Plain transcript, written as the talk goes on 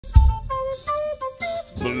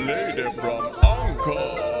The lady from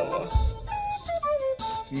Uncle.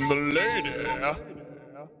 The lady.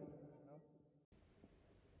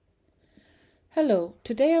 Hello,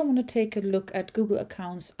 today I want to take a look at Google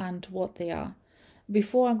accounts and what they are.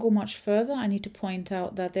 Before I go much further, I need to point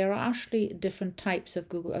out that there are actually different types of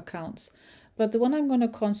Google accounts, but the one I'm going to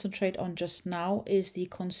concentrate on just now is the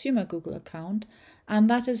consumer Google account, and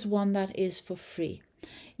that is one that is for free.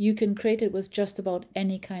 You can create it with just about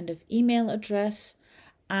any kind of email address,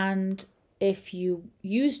 and if you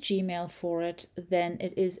use Gmail for it, then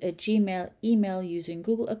it is a Gmail email using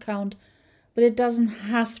Google account, but it doesn't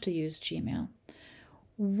have to use Gmail.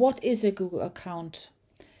 What is a Google account?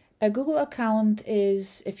 A Google account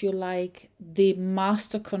is, if you like, the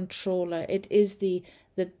master controller. It is the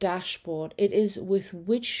dashboard. It is with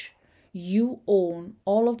which you own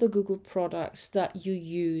all of the Google products that you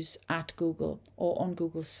use at Google or on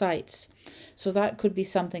Google sites. So that could be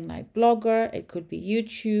something like Blogger, it could be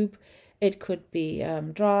YouTube, it could be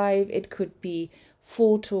Drive, it could be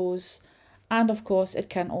Photos, and of course it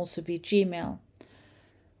can also be Gmail.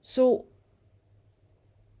 So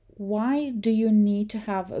why do you need to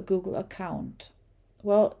have a Google account?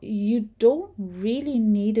 Well, you don't really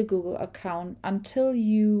need a Google account until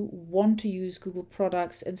you want to use Google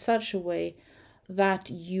products in such a way that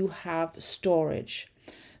you have storage.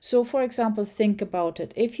 So for example, think about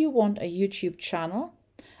it. If you want a YouTube channel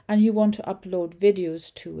and you want to upload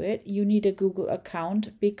videos to it, you need a Google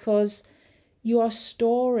account because you are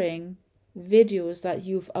storing videos that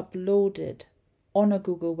you've uploaded on a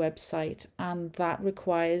Google website, and that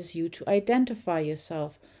requires you to identify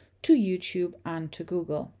yourself to YouTube and to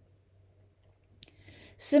Google.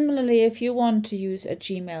 Similarly, if you want to use a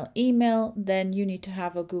Gmail email, then you need to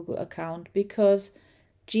have a Google account because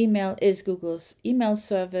Gmail is Google's email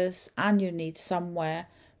service and you need somewhere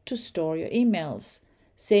to store your emails.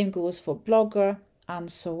 Same goes for Blogger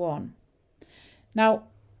and so on. Now,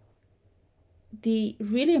 the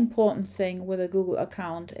really important thing with a Google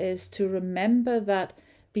account is to remember that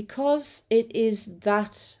because it's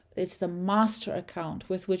the master account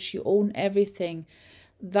with which you own everything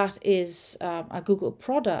that is a Google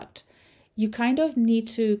product, you kind of need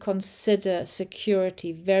to consider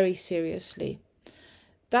security very seriously.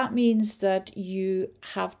 That means that you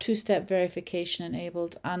have two-step verification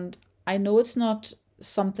enabled, and I know it's not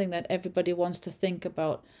something that everybody wants to think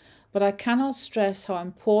about, but I cannot stress how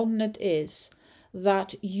important it is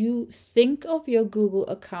that you think of your Google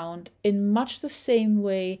account in much the same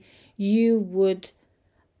way you would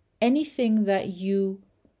anything that you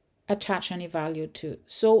attach any value to.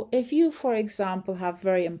 So if you, for example, have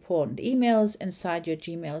very important emails inside your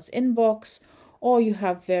Gmail's inbox, or you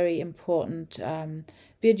have very important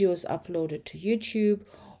videos uploaded to YouTube,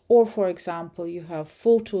 or for example, you have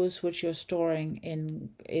photos which you're storing in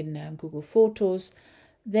Google Photos,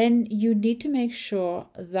 then you need to make sure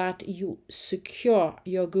that you secure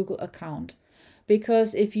your Google account.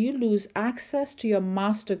 Because if you lose access to your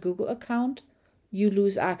master Google account, you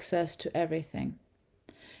lose access to everything.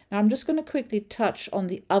 Now I'm just going to quickly touch on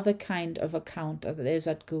the other kind of account that there is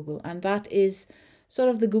at Google, and that is sort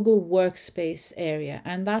of the Google Workspace area,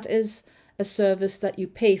 and that is a service that you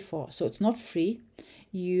pay for. So it's not free.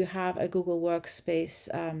 You have a Google Workspace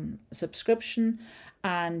subscription,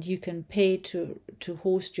 and you can pay to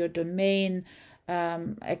host your domain,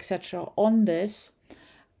 etc. on this.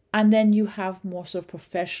 And then you have more sort of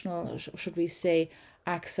professional, should we say,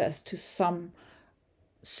 access to some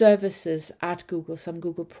services at Google, some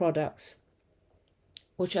Google products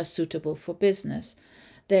which are suitable for business.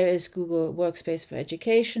 There is Google Workspace for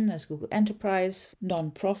education, there's Google Enterprise,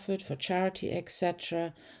 non-profit, for charity,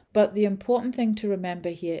 etc. But the important thing to remember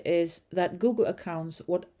here is that Google accounts,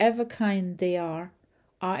 whatever kind they are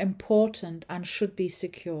important and should be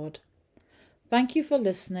secured. Thank you for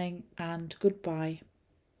listening, and goodbye.